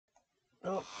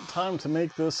Oh, time to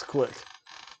make this quick.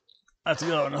 Let's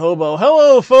go on Hobo.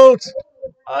 Hello, folks.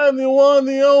 I am the one,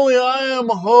 the only. I am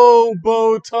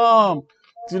Hobo Tom.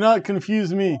 Do not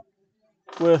confuse me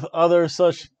with other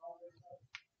such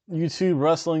YouTube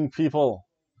wrestling people.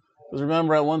 Because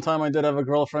remember, at one time I did have a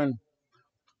girlfriend,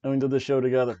 and we did the show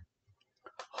together.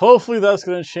 Hopefully that's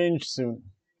going to change soon.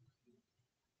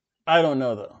 I don't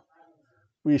know, though.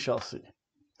 We shall see.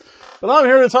 But I'm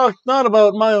here to talk not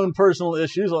about my own personal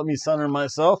issues. Let me center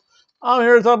myself. I'm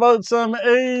here to talk about some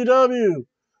AEW.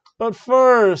 But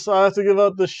first, I have to give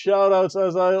out the shout-outs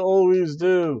as I always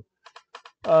do.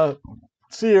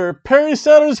 See here, Perry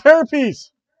Satter's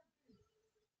hairpiece.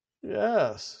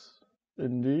 Yes,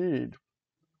 indeed.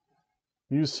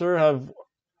 You, sir, have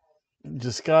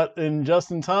just got in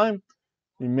just in time.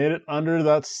 You made it under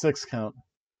that 6 count.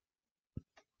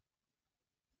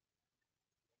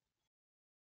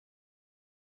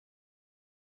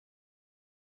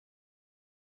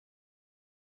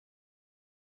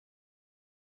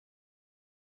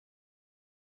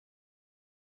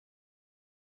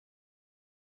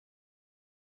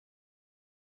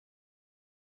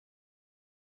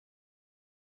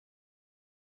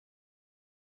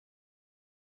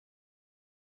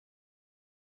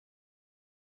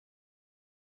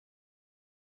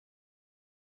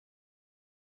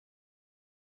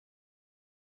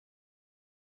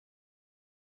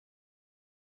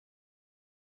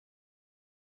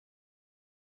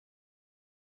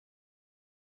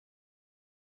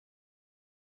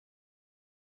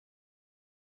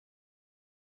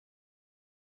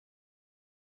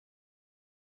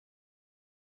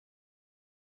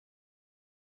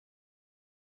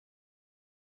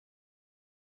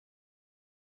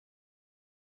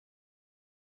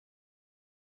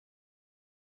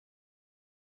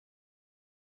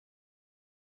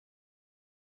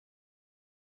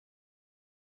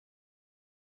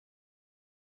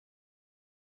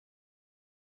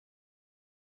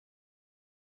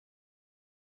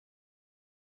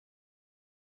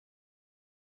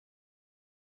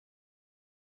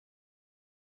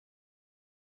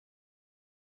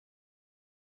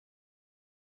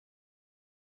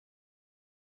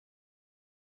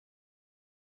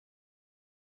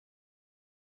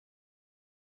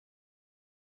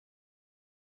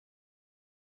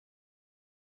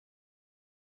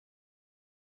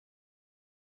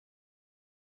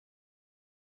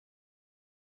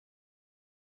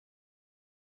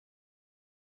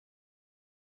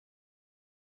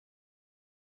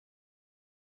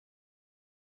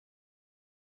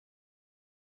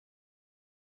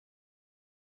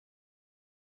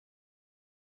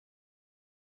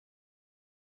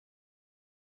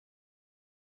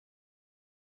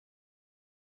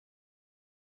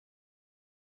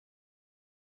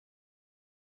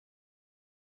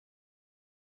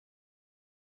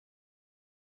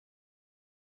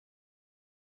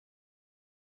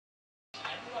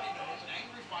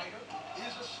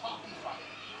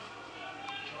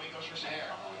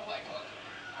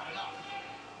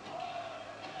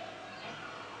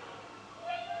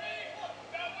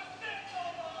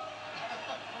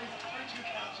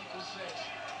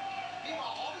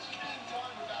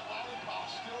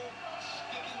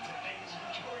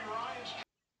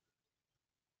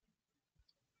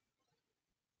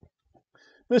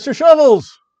 Mr.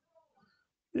 Shovels!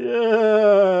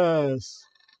 Yes!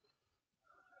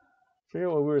 I forget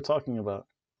what we were talking about.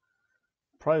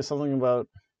 Probably something about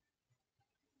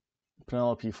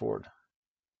Penelope Ford.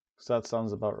 Because that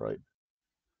sounds about right.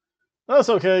 That's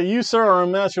okay. You, sir, are a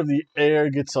master of the air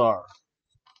guitar.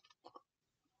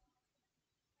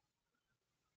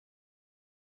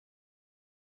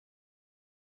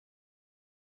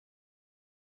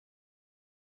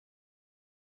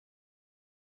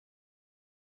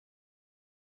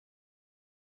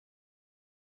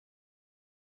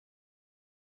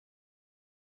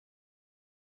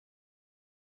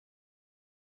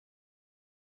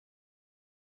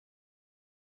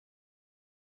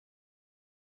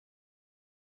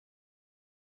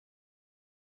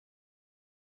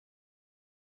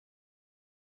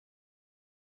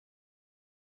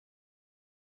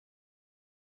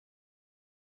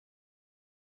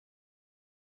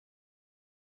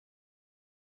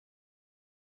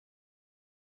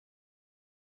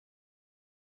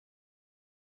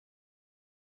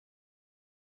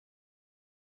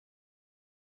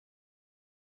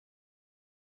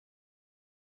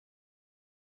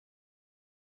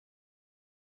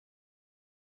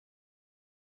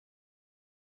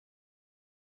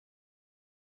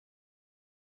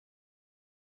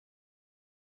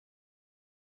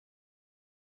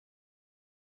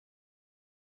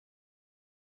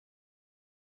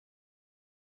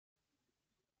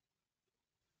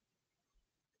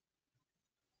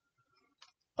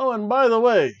 Oh, and by the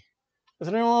way, has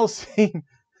anyone else seen?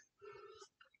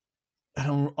 And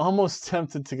I'm almost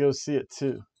tempted to go see it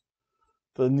too.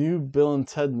 The new Bill and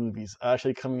Ted movie's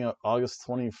actually coming out August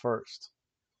 21st.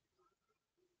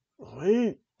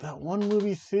 Wait, that one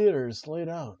movie theater is laid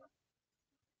out.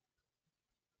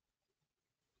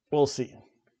 We'll see.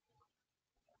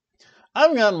 I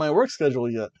haven't gotten my work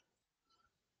schedule yet.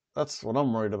 That's what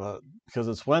I'm worried about because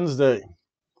it's Wednesday.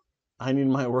 I need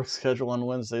my work schedule on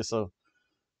Wednesday so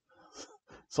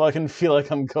I can feel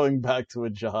like I'm going back to a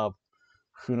job.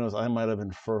 Who knows? I might have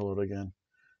been furloughed again.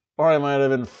 Or I might have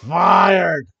been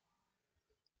fired.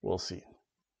 We'll see.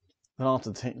 Then I'll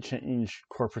have to change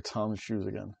Corporate Tom's shoes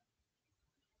again.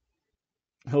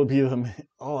 He'll be the...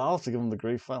 Oh, I'll have to give him the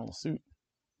gray flannel suit.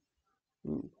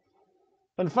 Ooh.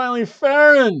 And finally,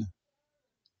 Farron!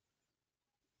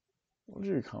 What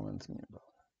did you comment to me about?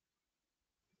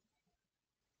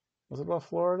 Was it about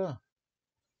Florida?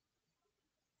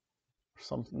 Or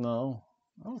something? No.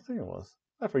 I don't think it was.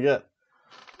 I forget.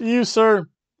 You, sir,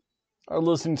 are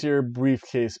listening to your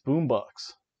briefcase boombox.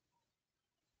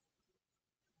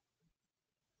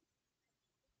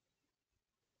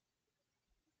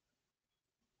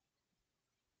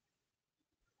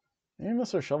 Maybe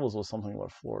Mr. Shovels was something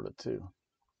about Florida, too.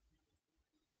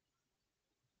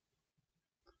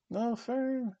 No,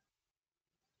 fair.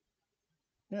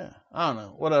 Yeah, I don't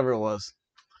know. Whatever it was.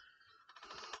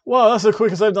 Well, that's the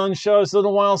quickest I've done show. It's been a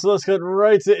while, so let's get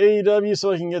right to AEW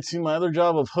so I can get to my other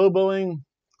job of hoboing,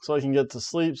 so I can get to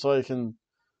sleep, so I can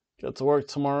get to work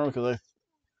tomorrow, because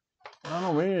I don't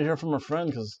know, maybe I hear from a friend,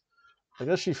 because I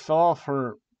guess she fell off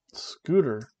her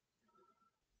scooter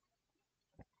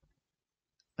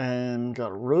and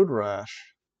got road rash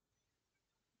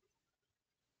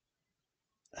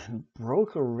and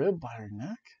broke a rib by her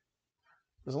neck.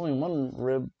 There's only one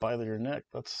rib by your neck.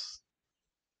 That's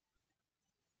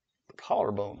the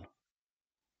collarbone.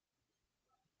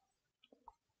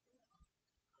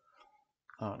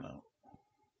 I don't know.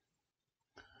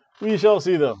 We shall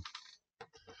see, though.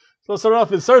 So let's start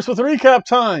off. It starts with recap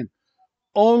time.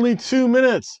 Only 2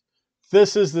 minutes.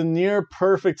 This is the near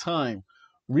perfect time.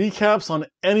 Recaps on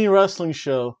any wrestling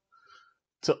show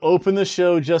to open the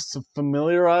show just to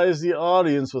familiarize the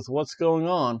audience with what's going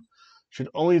on should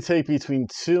only take between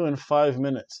 2 and 5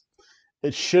 minutes.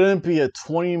 It shouldn't be a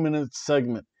 20-minute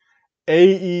segment.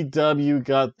 AEW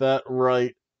got that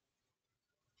right.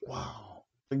 Wow.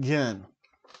 Again.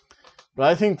 But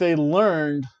I think they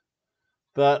learned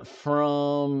that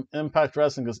from Impact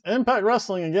Wrestling, because Impact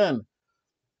Wrestling, again,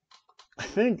 I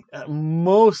think at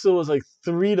most it was like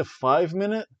 3 to 5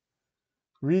 minute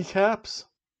recaps.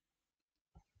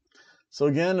 So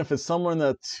again, if it's somewhere in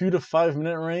that 2 to 5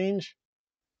 minute range,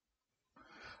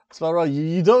 that's about right.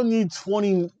 You don't need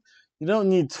 20. You don't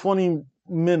need 20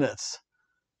 minutes,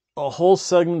 a whole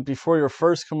segment before your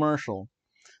first commercial,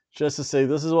 just to say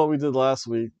this is what we did last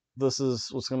week. This is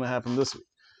what's going to happen this week.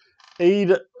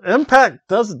 Impact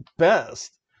does it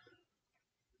best.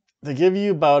 They give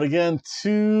you about, again,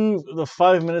 2 to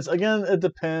 5 minutes. Again, it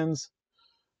depends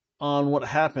on what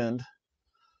happened.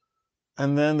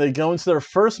 And then they go into their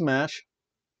first match.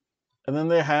 And then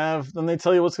they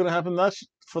tell you what's going to happen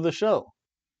for the show.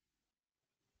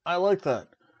 I like that.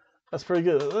 That's pretty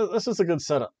good. That's just a good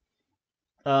setup.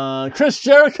 Chris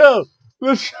Jericho,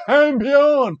 the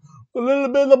champion. A little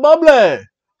bit of bubbly.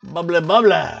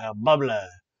 Bubbly.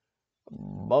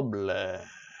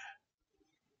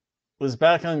 Was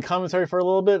back on commentary for a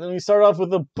little bit, and we start off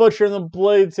with the Butcher and the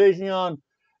Blade taking on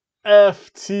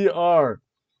FTR,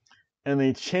 and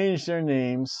they changed their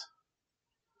names.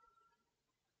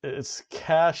 It's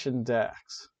Cash and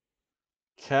Dax.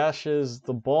 Cash is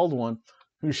the bald one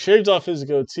who shaved off his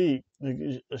goatee,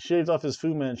 shaved off his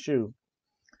Fu Manchu,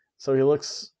 so he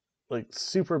looks like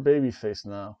super babyface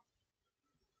now.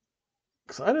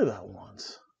 Because I did that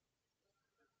once.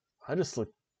 I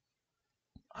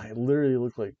literally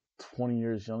look like 20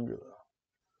 years younger, though.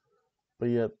 But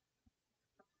yet,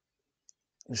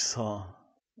 you saw,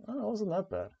 oh, it wasn't that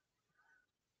bad.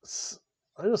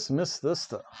 I just missed this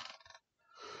stuff.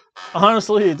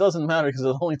 Honestly, it doesn't matter because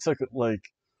it only took like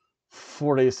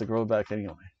 4 days to grow back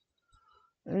anyway.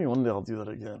 Maybe one day I'll do that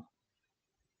again.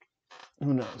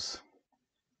 Who knows?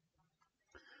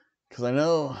 Because I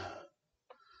know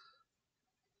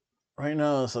right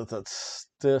now it's like that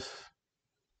stiff,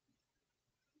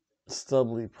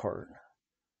 stubbly part.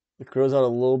 It grows out a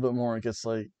little bit more. It gets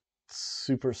like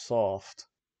super soft,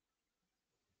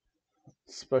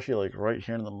 especially like right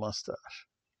here in the mustache.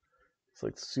 It's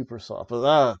like super soft.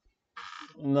 But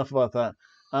enough about that.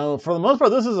 For the most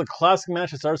part, this is a classic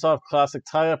match. It starts off classic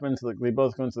tie-up into they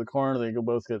both go into the corner. They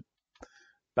both get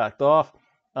backed off.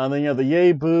 Then you have the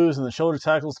yay boos and the shoulder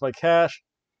tackles by Cash.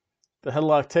 The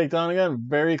headlock takedown again,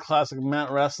 very classic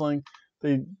mat wrestling.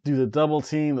 They do the double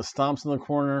team, the stomps in the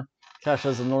corner. Cash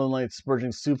has the Northern Lights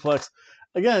spurging suplex.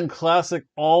 Again, classic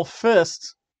all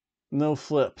fists, no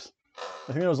flips. I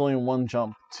think there was only one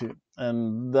jump too,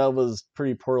 and that was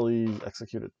pretty poorly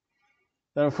executed.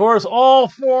 And of course, all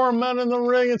 4 men in the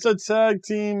ring. It's a tag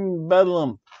team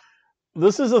bedlam.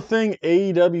 This is a thing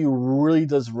AEW really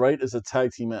does right, is the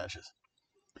tag team matches.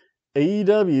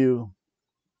 AEW,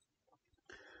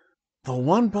 the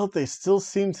one belt they still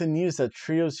seem to need is that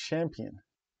Trios champion.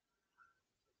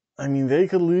 I mean, they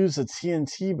could lose a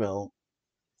TNT belt,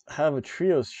 have a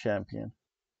Trios champion.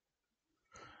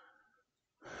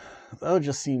 That would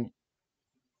just seem...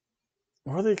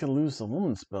 Or they could lose the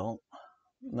women's belt.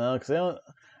 No, because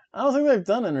I don't think they've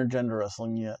done intergender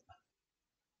wrestling yet.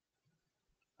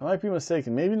 I might be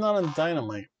mistaken. Maybe not on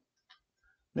Dynamite.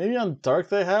 Maybe on Dark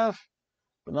they have,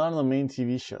 but not on the main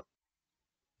TV show.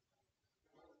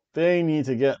 They need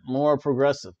to get more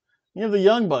progressive. You have the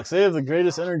Young Bucks. They have the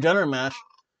greatest intergender match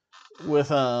with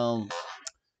Candice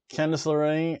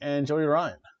LeRae and Joey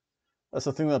Ryan. That's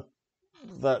the thing that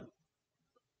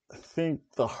I think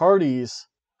the Hardys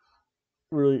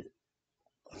really...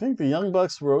 I think the Young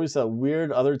Bucks were always that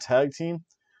weird other tag team.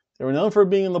 They were known for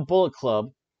being in the Bullet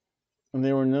Club, and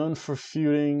they were known for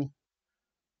feuding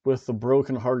with the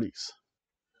Broken Hardys,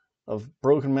 of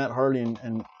Broken Matt Hardy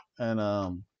and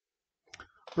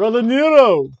Brother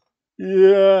Nero.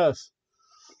 Yes.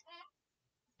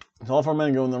 All 4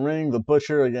 men go in the ring. The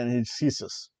Butcher, again, he's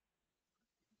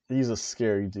a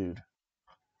scary dude.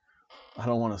 I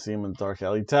don't want to see him in Dark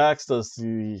Alley. Dax does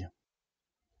the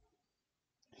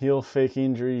heel fake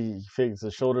injury. He fakes the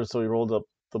shoulder, so he rolled up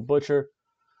the Butcher.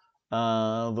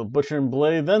 The Butcher and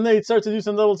Blade. Then they start to do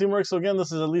some double team work. So again,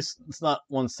 this is at least, it's not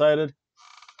one-sided.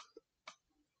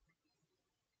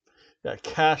 Yeah,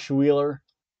 Cash Wheeler.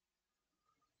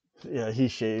 Yeah, he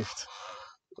shaved.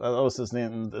 That was his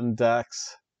name. And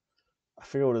Dax. I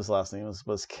forget what his last name was,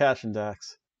 but it's Cash and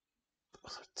Dax.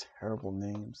 Those are terrible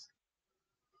names.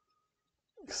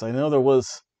 Because I know there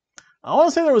was... I want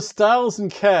to say there was Styles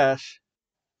and Cash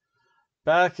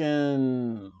back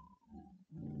in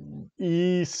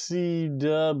ECW.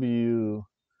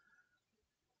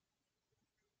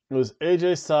 It was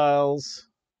AJ Styles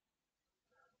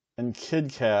and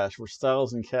Kid Cash were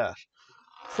Styles and Cash.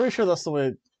 Pretty sure that's the way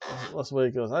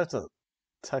it goes. I have to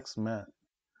text Matt,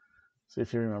 see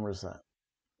if he remembers that.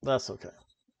 That's okay.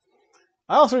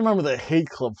 I also remember the Hate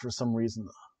Club for some reason,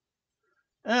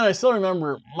 though. And I still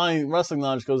remember, my wrestling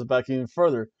knowledge goes back even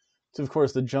further to, of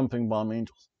course, the Jumping Bomb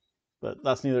Angels. But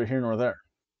that's neither here nor there.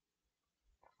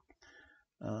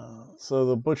 So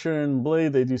the Butcher and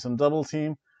Blade, they do some double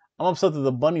team. I'm upset that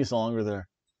the Bunny's no longer there.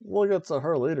 We'll get to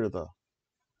her later, though.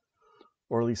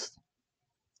 Or at least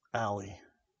Allie.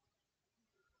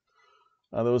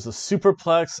 There was a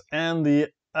superplex and the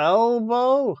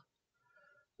elbow.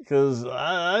 Because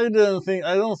I don't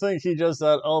think he just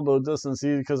that elbow distance.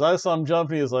 Because I saw him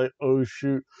jumping, he's like, oh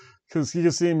shoot. Because he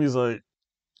could see him, he's like,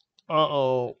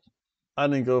 uh-oh, I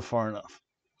didn't go far enough.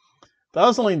 That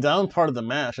was only down part of the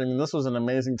match. I mean, this was an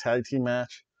amazing tag team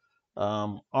match.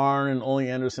 Arn and Ole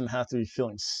Anderson have to be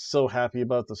feeling so happy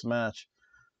about this match.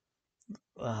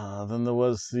 Then there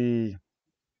was the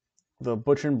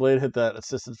Butcher and Blade hit that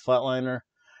assisted flatliner.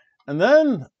 And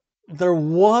then there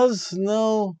was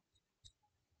no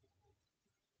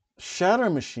Shatter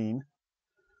Machine.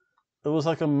 It was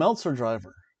like a Meltzer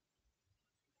driver.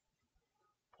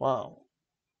 Wow.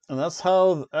 And that's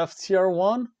how FTR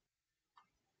won.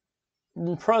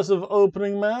 Impressive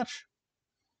opening match.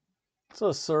 It's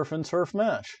a surf and turf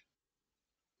match.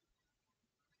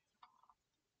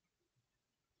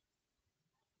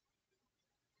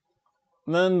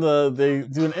 And then they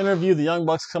do an interview. The Young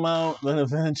Bucks come out. Then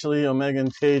eventually Omega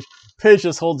and Page. Page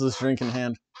just holds his drink in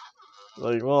hand.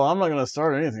 Like, well, I'm not gonna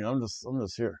start anything. I'm just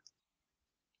here.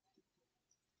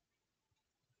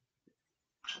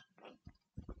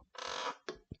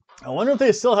 I wonder if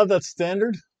they still have that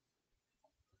standard.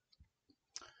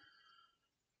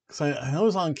 Because I know it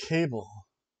was on cable.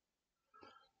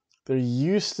 There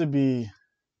used to be...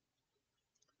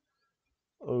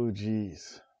 Oh,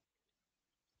 geez.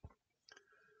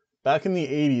 Back in the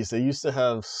 80s, they used to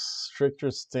have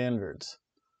stricter standards.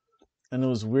 And it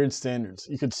was weird standards.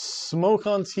 You could smoke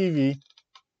on TV,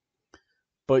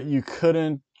 but you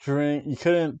couldn't drink... You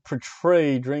couldn't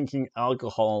portray drinking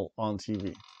alcohol on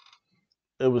TV.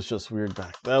 It was just weird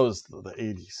back. That was the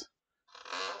 80s.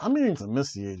 I'm beginning to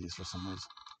miss the 80s for some reason.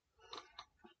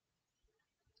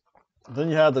 Then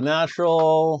you have the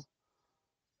Natural,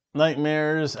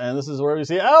 Nightmares, and this is where we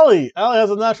see Allie. Allie has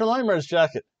a Natural Nightmares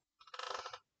jacket.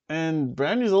 And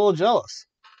Brandy's a little jealous.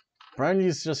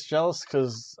 Brandy's just jealous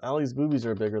because Allie's boobies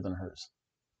are bigger than hers.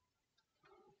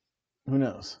 Who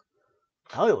knows?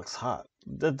 Allie looks hot.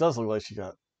 That does look like she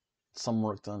got some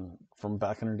work done from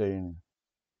back in her day in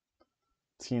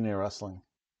TNA wrestling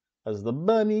as the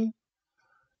bunny.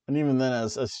 And even then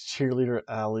as cheerleader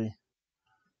Allie.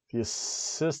 The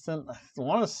assistant, I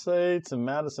want to say, to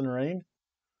Madison Rayne.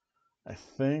 I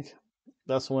think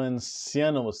that's when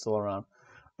Sienna was still around.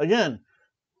 Again,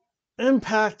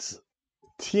 Impact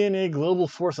TNA Global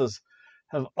Forces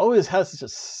have always had such a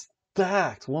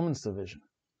stacked women's division.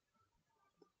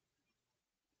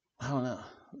 I don't know.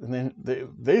 And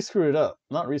they screwed it up.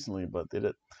 Not recently, but they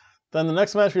did. Then the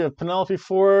next match we have Penelope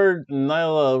Ford and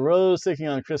Nyla Rose taking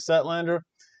on Chris Statlander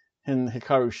and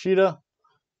Hikaru Shida.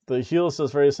 The heel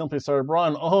says very simply started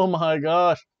Braun. Oh my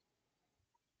gosh.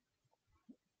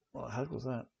 What the heck was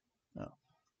that? No.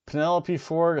 Penelope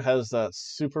Ford has that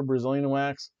super Brazilian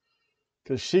wax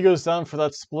because she goes down for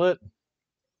that split.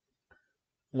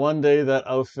 One day that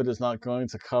outfit is not going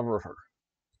to cover her.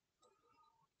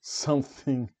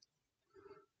 Something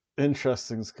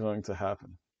interesting is going to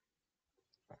happen.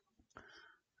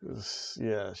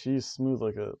 Yeah, she's smooth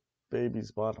like a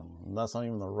baby's bottom. And that's not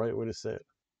even the right way to say it.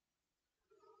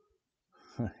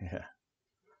 Yeah.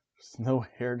 There's no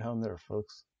hair down there,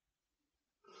 folks.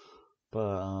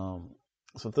 But,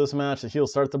 so with this match, the heel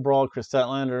start the brawl. Chris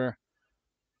Statlander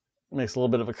makes a little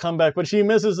bit of a comeback, but she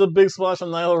misses a big splash on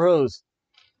Nyla Rose.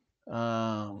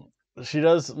 She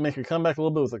does make a comeback a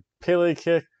little bit with a Pele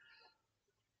kick.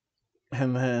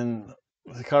 And then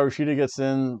Hikaru Shida gets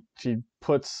in. She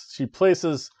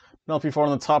places Penelope Ford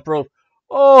on the top rope.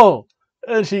 Oh!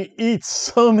 And she eats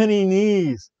so many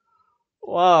knees.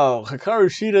 Wow. Hikaru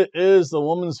Shida is the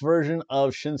woman's version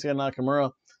of Shinsuke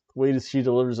Nakamura. The way she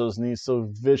delivers those knees so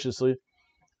viciously.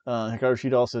 Hikaru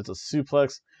Shida also hits a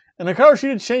suplex. And Hikaru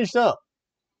Shida changed up.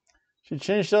 She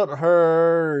changed out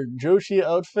her Joshi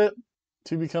outfit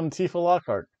to become Tifa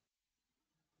Lockhart.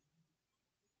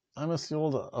 I miss the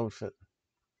old outfit.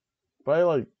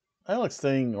 But I like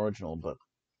staying original, but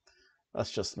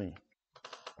that's just me.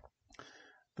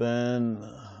 Then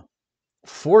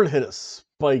Ford hit a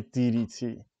spike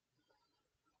DDT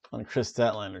on Chris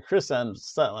Statlander. Chris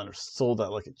Statlander sold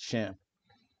that like a champ.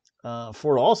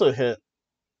 Ford also hit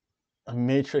a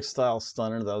Matrix style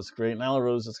stunner. That was great. Nyla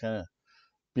Rose just kind of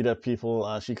beat up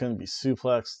people. She couldn't be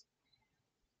suplexed.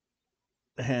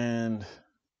 And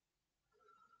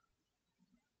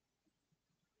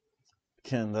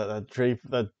again,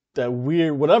 that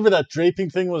weird, whatever that draping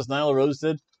thing was Nyla Rose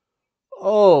did.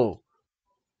 Oh,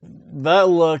 that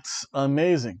looked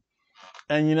amazing.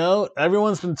 And you know,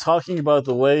 everyone's been talking about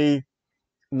the way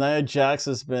Nia Jax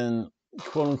has been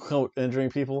quote unquote injuring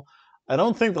people. I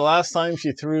don't think the last time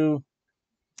she threw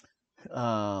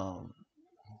Kairi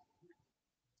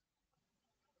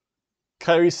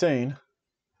Sane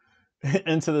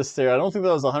into the stair, I don't think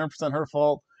that was 100% her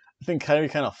fault. I think Kairi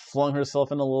kind of flung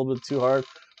herself in a little bit too hard.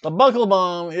 The buckle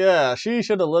bomb, yeah, she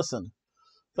should have listened.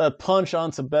 That punch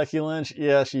onto Becky Lynch,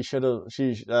 yeah, she should have.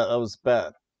 That was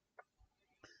bad.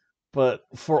 But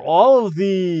for all of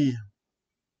the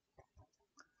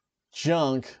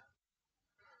junk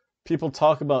people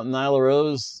talk about Nyla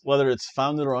Rose, whether it's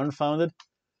founded or unfounded,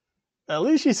 at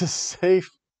least she's a safe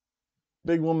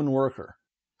big woman worker.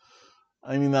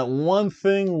 I mean, that one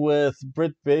thing with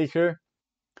Britt Baker,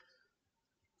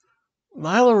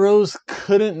 Nyla Rose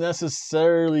couldn't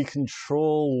necessarily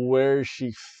control where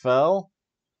she fell.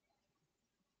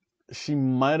 She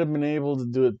might have been able to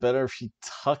do it better if she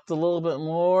tucked a little bit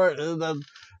more. But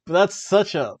that's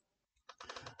such a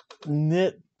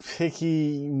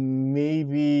nitpicky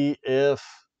maybe if.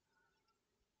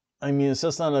 I mean, it's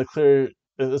just not a clear.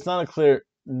 It's not a clear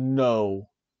no.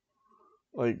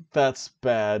 Like, that's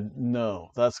bad. No,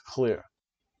 that's clear.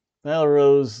 Nyla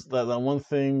Rose, that one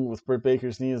thing with Britt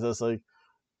Baker's knees, that's like,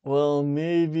 well,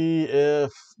 maybe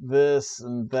if this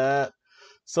and that.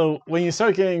 So when you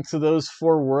start getting to those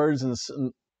four words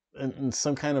in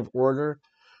some kind of order,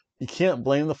 you can't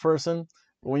blame the person.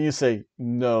 But when you say,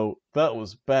 no, that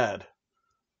was bad,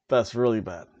 that's really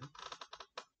bad.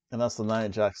 And that's the Nia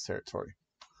Jax territory.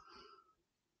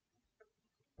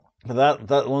 But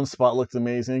that one spot looked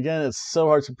amazing. Again, it's so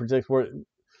hard to predict where.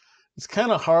 It's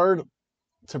kind of hard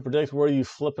to predict where you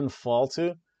flip and fall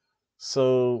to.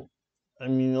 So, I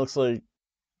mean, it looks like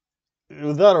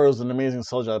with that, it was an amazing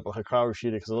sell job by Hikaru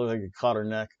Shida because it looked like it caught her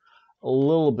neck a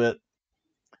little bit.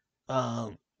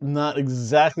 Not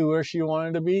exactly where she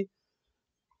wanted to be.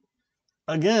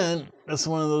 Again, it's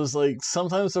one of those, like,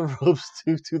 sometimes the ropes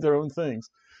do their own things.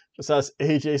 Just ask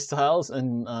AJ Styles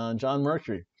and John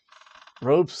Mercury.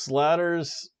 Ropes,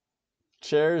 ladders,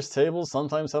 chairs, tables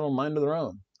sometimes have a mind of their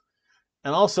own.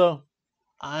 And also,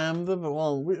 there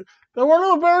were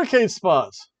no barricade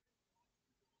spots.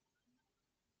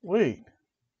 Wait,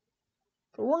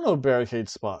 there were no barricade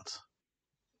spots.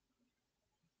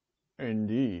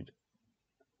 Indeed.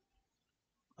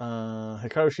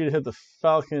 Hikaru Shida hit the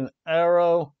Falcon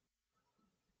Arrow,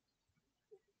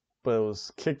 but it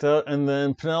was kicked out. And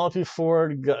then Penelope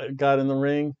Ford got in the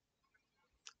ring.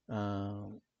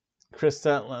 Chris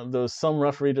Statlander, there was some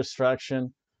referee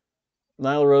distraction.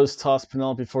 Nyla Rose tossed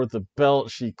Penelope Ford the belt.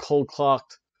 She cold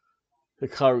clocked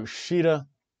Hikaru Shida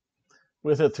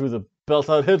with it through the belt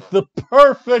out. Hit the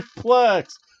perfect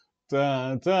plex.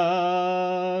 Da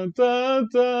da da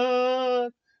da.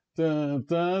 Da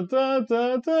da da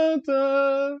da da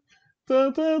da. Da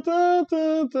da da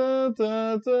da da da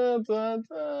da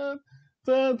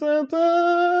da da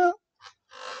da.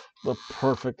 The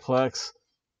perfect plex.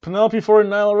 Penelope Ford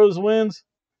and Nyla Rose wins.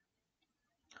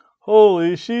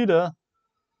 Holy Shida.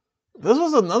 This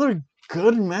was another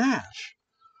good match.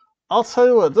 I'll tell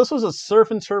you what, this was a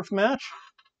surf and turf match.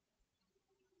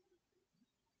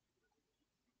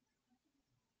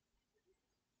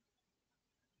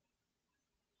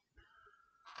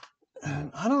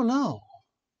 And I don't know.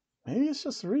 Maybe it's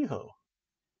just Riho.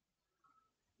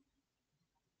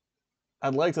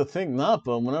 I'd like to think not,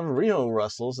 but whenever Riho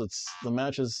wrestles,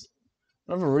 whenever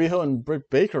Riho and Britt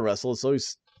Baker wrestle, it's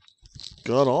always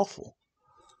god awful.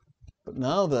 But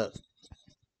now that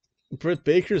Britt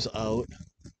Baker's out,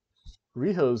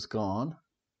 Riho's gone,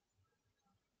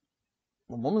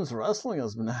 the women's wrestling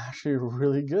has been actually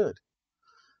really good.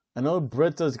 I know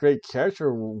Britt does great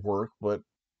character work, but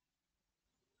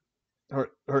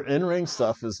her in-ring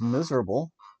stuff is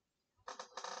miserable.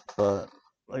 But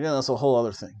again, that's a whole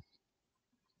other thing.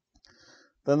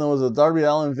 Then there was a Darby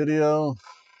Allin video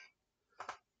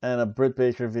and a Britt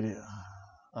Baker video.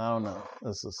 I don't know.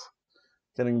 This is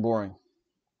getting boring.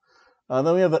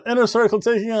 Then we have the Inner Circle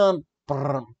taking on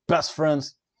Best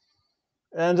Friends.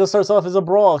 And just starts off as a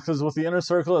brawl, because with the Inner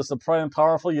Circle, it's the Pride and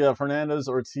Powerful. You have Hernandez,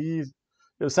 Ortiz,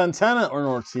 you have Santana or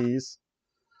Ortiz,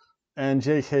 and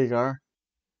Jake Hagar.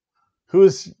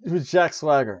 Who's Jack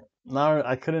Swagger? Now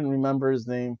I couldn't remember his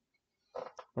name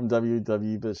from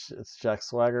WWE, but it's Jack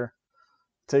Swagger.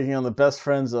 Taking on the Best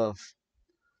Friends of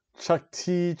Chuck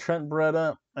T, Trent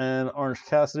Beretta, and Orange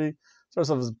Cassidy. Starts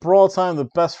off as brawl time. The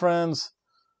Best Friends,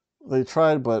 they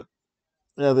tried, but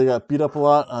yeah, they got beat up a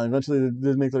lot. Eventually, they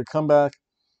did make their comeback.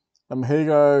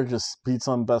 Hagar just beats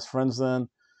on Best Friends then.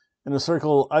 In the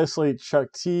Circle, isolate Chuck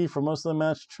T for most of the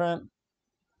match. Trent,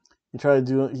 he tried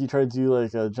to do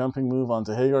like a jumping move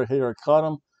onto Hagar. Hagar caught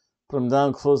him, put him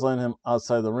down, clothesline him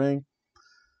outside the ring.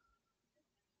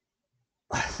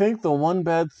 I think the one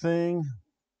bad thing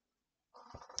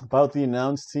about the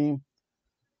announce team,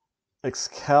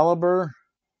 Excalibur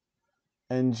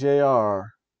and JR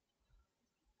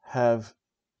have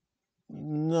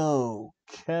no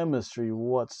chemistry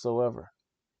whatsoever.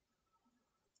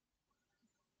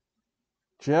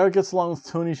 JR gets along with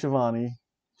Tony Schiavone.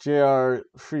 JR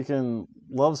freaking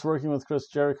loves working with Chris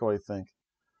Jericho, I think.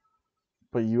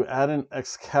 But you add in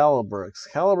Excalibur.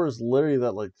 Excalibur is literally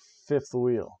that like fifth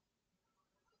wheel.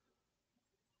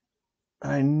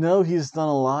 And I know he's done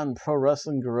a lot in Pro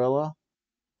Wrestling Guerrilla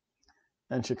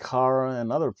and Chikara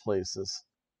and other places.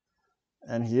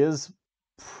 And he is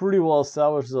pretty well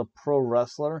established as a pro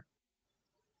wrestler.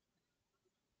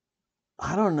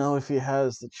 I don't know if he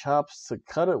has the chops to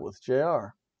cut it with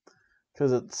JR.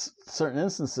 Because at certain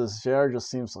instances, JR just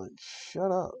seems like,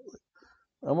 shut up.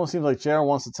 It almost seems like JR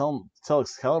wants to tell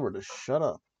Excalibur to shut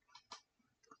up.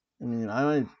 I mean, I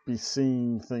might be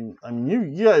seeing things. I mean,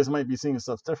 you guys might be seeing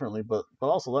stuff differently, but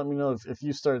also let me know if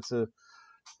you start to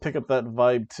pick up that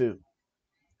vibe too.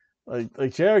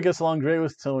 Like JR gets along great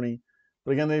with Tony,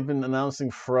 but again, they've been announcing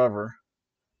forever.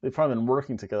 They've probably been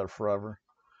working together forever.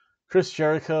 Chris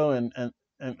Jericho and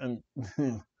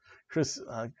Chris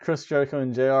Jericho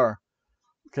and JR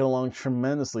get along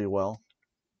tremendously well.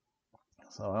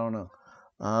 So I don't know.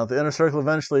 The Inner Circle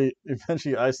eventually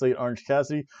isolate Orange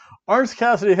Cassidy. Orange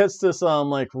Cassidy hits this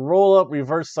like roll up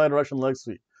reverse side Russian leg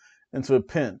sweep into a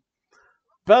pin.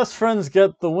 Best Friends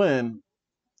get the win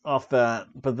off that,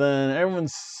 but then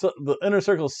the Inner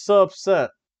Circle's so upset.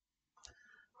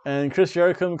 And Chris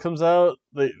Jericho comes out.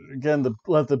 They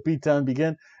let the beatdown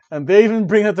begin, and they even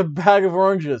bring out the bag of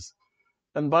oranges.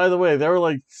 And by the way, they were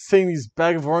like saying these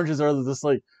bag of oranges are this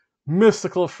like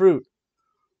mystical fruit.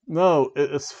 No,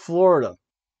 it's Florida.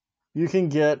 You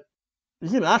can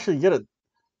actually get it,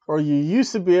 or you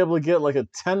used to be able to get like a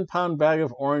 10-pound bag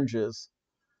of oranges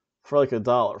for like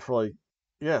 $1, for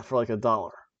like $1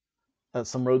 at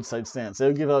some roadside stands. They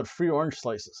would give out free orange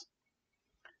slices,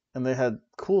 and they had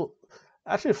cool.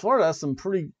 Actually, Florida has some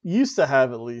pretty, used to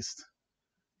have at least.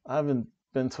 I haven't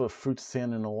been to a fruit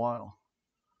stand in a while.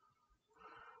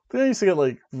 I think I used to get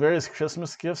like various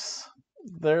Christmas gifts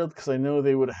there because I know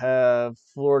they would have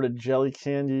Florida jelly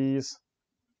candies,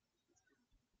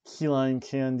 key lime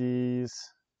candies,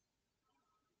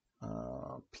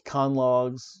 pecan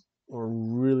logs were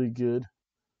really good.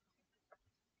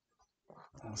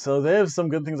 So they have some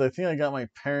good things. I think I got my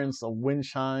parents a wind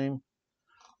chime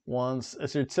once.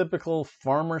 It's your typical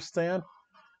farmer stand.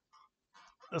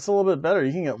 It's a little bit better.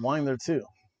 You can get wine there too.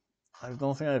 I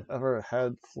don't think I've ever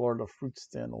had Florida fruit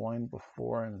stand wine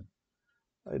before, and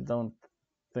I don't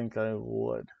think I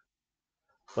would.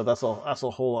 But that's a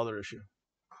whole other issue.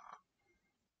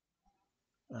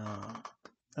 Uh,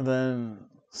 and then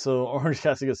so Orange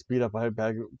Cassidy gets beat up by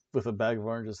with a bag of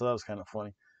oranges, so that was kind of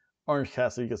funny. Orange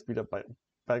Cassidy gets beat up by a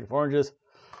bag of oranges.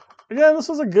 Again, this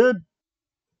was a good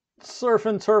surf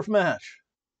and turf match.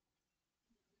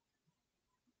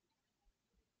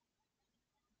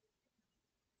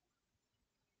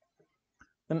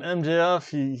 And MJF,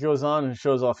 he goes on and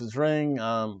shows off his ring,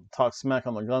 talks smack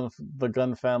on the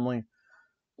Gunn family.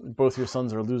 Both your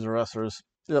sons are loser wrestlers.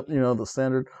 Yep, the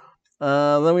standard.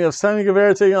 Then we have Sammy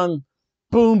Guevara taking on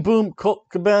Boom Boom Colt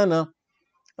Cabana.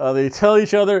 They tell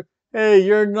each other, "Hey,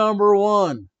 you're number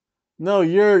one." No,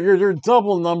 you're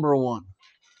double number one,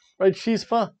 right,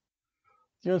 Chispa?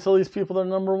 You want to tell these people they're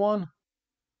number one?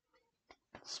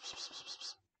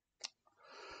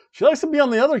 She likes to be on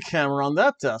the other camera on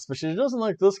that desk, but she doesn't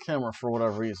like this camera for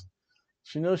whatever reason.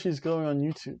 She knows she's going on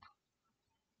YouTube.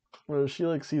 Where she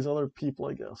like sees other people,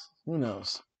 I guess. Who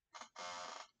knows?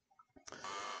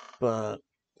 But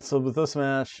so with this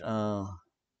match,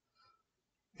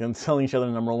 again telling each other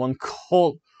number one.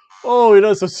 Colt, oh, he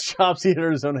does those chops, he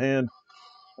hit his own hand.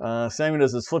 Sammy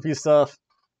does his flippy stuff.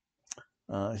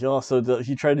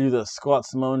 He tried to do the squat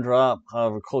Samoan drop.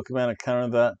 However, Colt Cabana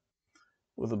countered that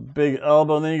with a big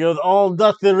elbow, and then he goes all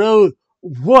Dusty Rhodes.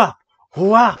 Whap,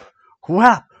 whap,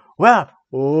 whap, whap.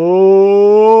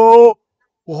 Oh,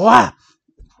 whap.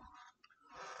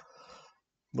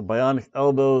 The bionic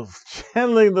elbow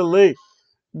channeling the late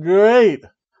great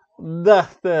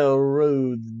Dusty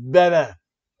Rhodes, baby.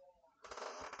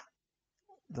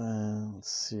 Then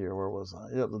let's see here, where was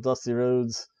I? Yep, the Dusty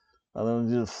Rhodes. Then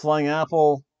we do the flying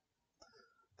apple,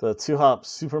 the 2-hop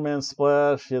Superman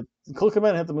splash. Colt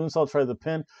Cabana hit the moonsault, tried the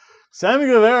pin. Sammy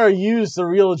Guevara used the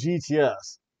real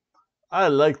GTS. I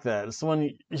like that. It's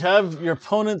when you have your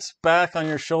opponent's back on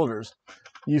your shoulders,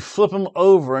 you flip him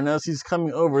over, and as he's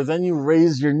coming over, then you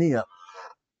raise your knee up.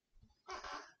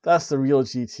 That's the real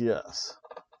GTS.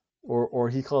 Or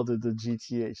he called it the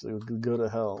GTH. It would go to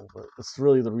hell, but it's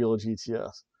really the real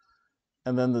GTS.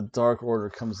 And then the Dark Order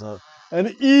comes up.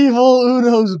 And Evil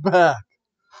Uno's back.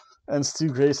 And Stu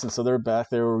Grayson, so they're back.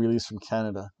 They were released from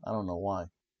Canada. I don't know why.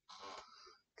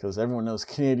 Because everyone knows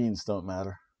Canadians don't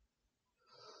matter.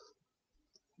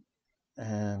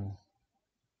 And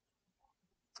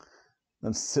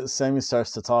then Sammy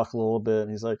starts to talk a little bit,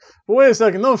 and he's like, but wait a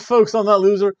second, don't focus on that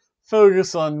loser.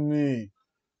 Focus on me.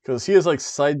 Because he has like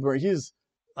sideburn.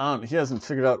 He hasn't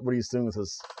figured out what he's doing with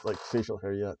his like facial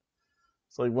hair yet.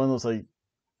 It's like one of those like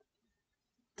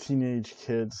teenage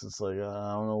kids. It's like,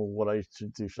 I don't know what I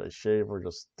should do. Should I shave or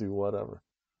just do whatever?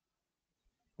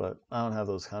 But I don't have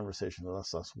those conversations.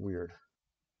 That's weird.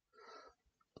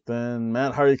 Then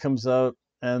Matt Hardy comes out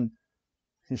and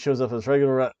he shows up as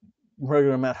regular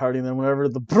Matt Hardy. And then whenever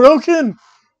the broken,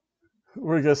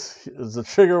 I guess is the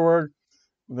trigger word.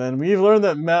 Then we've learned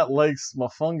that Matt likes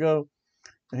Mofongo,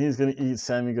 and he's going to eat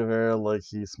Sammy Guevara like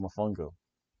he's Mofongo.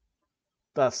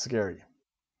 That's scary.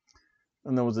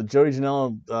 And there was a Joey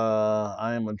Janela,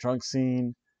 I am a drunk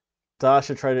scene.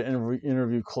 Dasha tried to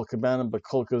interview Colt Cabana, but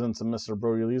Colt goes into Mr.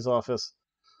 Brody Lee's office.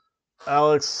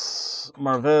 Alex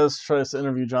Marvez tries to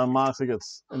interview John Moxley,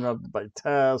 gets interrupted by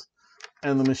Taz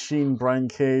and the Machine, Brian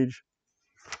Cage.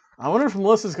 I wonder if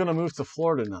Melissa's going to move to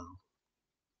Florida now.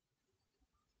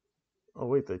 Oh,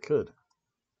 wait, they could.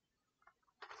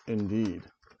 Indeed.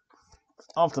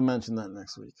 I'll have to mention that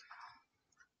next week.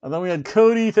 And then we had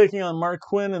Cody taking on Mark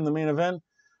Quinn in the main event.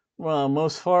 Well,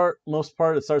 most part,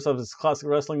 it starts off as a classic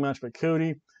wrestling match by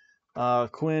Cody.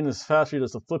 Quinn is fast. He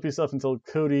does the flippy stuff until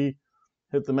Cody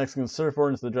hit the Mexican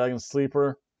surfboard into the Dragon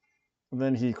Sleeper. And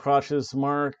then he crotches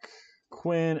Mark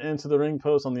Quinn into the ring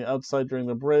post on the outside during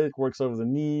the break, works over the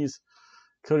knees.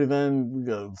 Cody then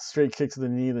straight kick to the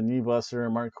knee buster,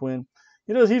 and Mark Quinn.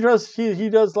 He does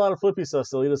a lot of flippy stuff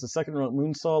still. He does the second rope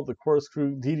moonsault, the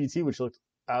corkscrew DDT, which looked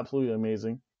absolutely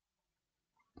amazing.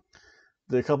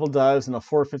 did a couple dives and a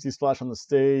 450 splash on the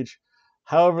stage.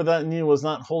 However, that knee was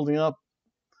not holding up.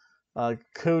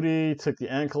 Cody took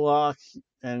the ankle lock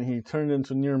and he turned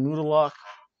into near Muda lock.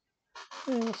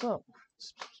 Hey, what's up?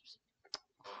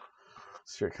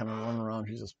 So you're kind of running around.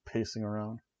 He's just pacing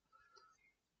around.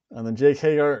 And then Jake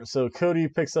Hager. So Cody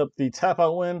picks up the tap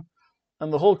out win.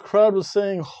 And the whole crowd was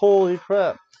saying, holy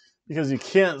crap. Because you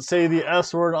can't say the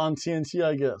S word on TNT,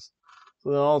 I guess. So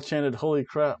they all chanted, holy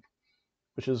crap.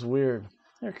 Which is weird.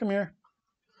 Here, come here.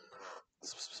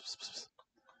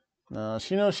 No,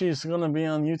 she knows she's going to be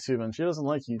on YouTube. And she doesn't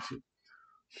like YouTube.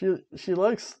 She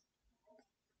likes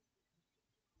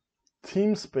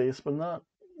Team Space, but not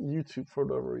YouTube for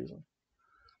whatever reason.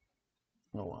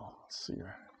 Oh well, let's see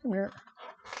her. Come here.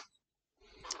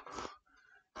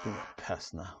 Being a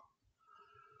pest now.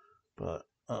 But,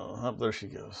 oh, there she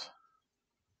goes.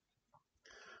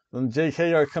 Then Jake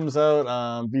Hagar comes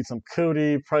out, beats up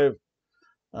Cody. Probably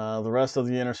the rest of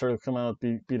the inner circle come out,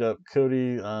 beat up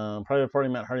Cody. Private Party,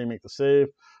 Matt Hardy make the save.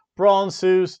 Brawl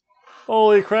ensues.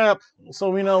 Holy crap. So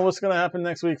we know what's going to happen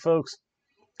next week, folks.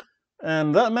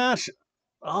 And that match, it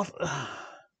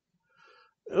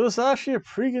was actually a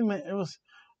pretty good match.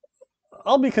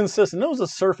 I'll be consistent. It was a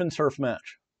surf and turf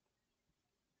match.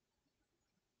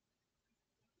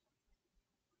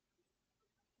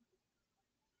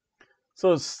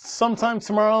 So it's sometime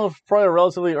tomorrow, probably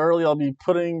relatively early, I'll be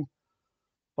putting...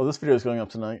 Oh, this video is going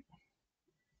up tonight.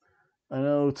 I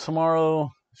know tomorrow...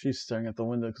 She's staring at the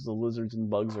window because the lizards and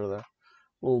bugs are there.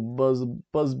 Little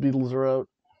buzz beetles are out.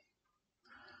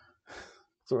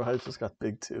 So her height just got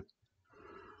big too.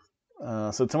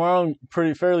 So tomorrow,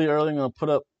 fairly early, I'm going to put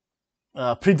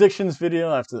up predictions video.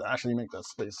 I have to actually make that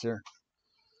space here.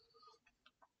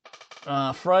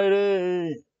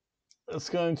 Friday... It's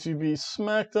going to be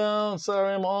SmackDown.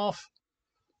 Saturday I'm off.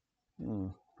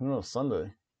 Who knows?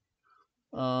 Sunday.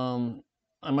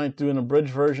 I might do an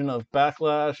abridged version of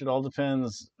Backlash. It all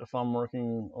depends if I'm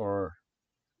working or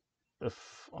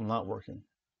if I'm not working.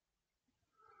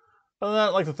 Other than that,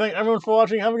 I'd like to thank everyone for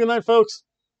watching. Have a good night, folks.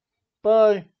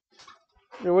 Bye.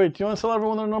 Hey, wait, do you want to tell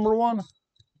everyone they're number one?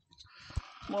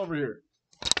 Come over here.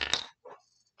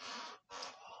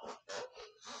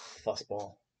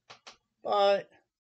 Fussball. Bye.